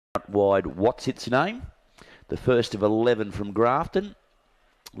wide, What's Its Name? The first of 11 from Grafton.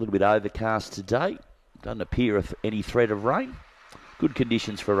 A little bit overcast today. Doesn't appear of any threat of rain. Good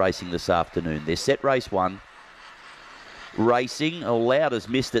conditions for racing this afternoon. They're set race 1. Racing, Allowed has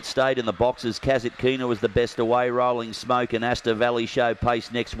missed it, stayed in the boxes. Kazatkina was the best away. Rolling Smoke and Astor Valley show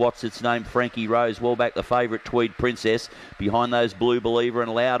pace next. What's Its Name? Frankie Rose, well back the favourite Tweed Princess. Behind those Blue Believer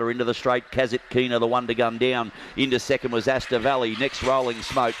and Louder into the straight. Kazatkina, the one to gun down. Into second was Astor Valley. Next Rolling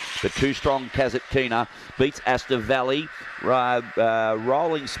Smoke, but too strong. Kazatkina beats Astor Valley.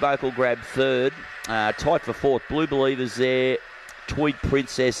 Rolling Smoke will grab third. Tight for fourth. Blue Believers there. Tweed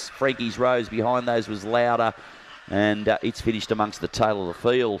Princess, Frankie's Rose. Behind those was Louder. And it's finished amongst the tail of the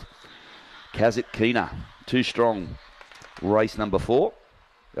field. Kazatkina, too strong. Race number 4.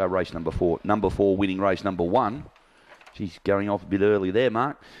 Number 4 winning race number 1. She's going off a bit early there,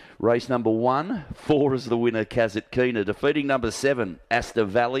 Mark. Race number 1. 4 is the winner, Kazatkina. Defeating number 7, Astor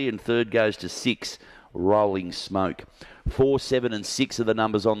Valley. And third goes to 6, Rolling Smoke. 4, 7 and 6 are the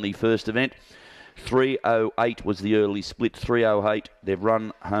numbers on the first event. 3:08 was the early split. 3:08. They've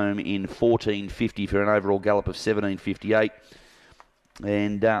run home in 14:50 for an overall gallop of 17:58.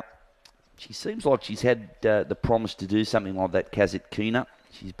 And she seems like she's had the promise to do something like that, Kazatkina.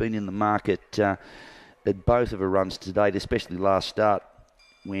 She's been in the market at both of her runs to date, especially last start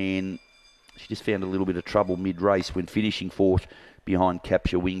when she just found a little bit of trouble mid-race when finishing fourth behind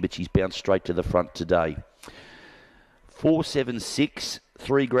Capture Wing, but she's bounced straight to the front today. 4, 7, 6.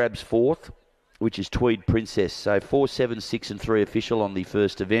 3 grabs fourth, which is Tweed Princess. So 4, 7, 6 and 3 official on the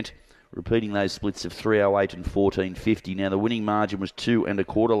first event. Repeating those splits of 3:08 and 14:50. Now the winning margin was 2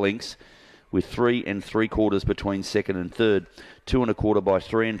 1/4 lengths with 3 3/4 between second and third. 2 1/4 by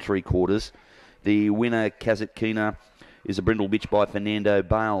 3 3/4. The winner, Kazatkina, is a brindle bitch by Fernando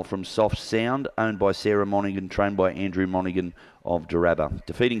Bale from Soft Sound, owned by Sarah Monaghan, trained by Andrew Monaghan of Darabba.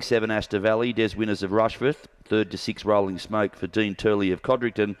 Defeating 7, Astor Valley. Des winners of Rushforth. 3rd to 6, Rolling Smoke for Dean Turley of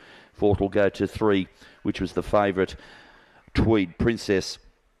Codrington. 4th will go to 3, which was the favourite, Tweed Princess.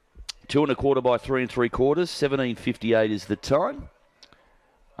 2 1/4 by 3 3/4. 17:58 is the time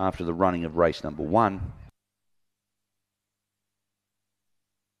after the running of race number 1.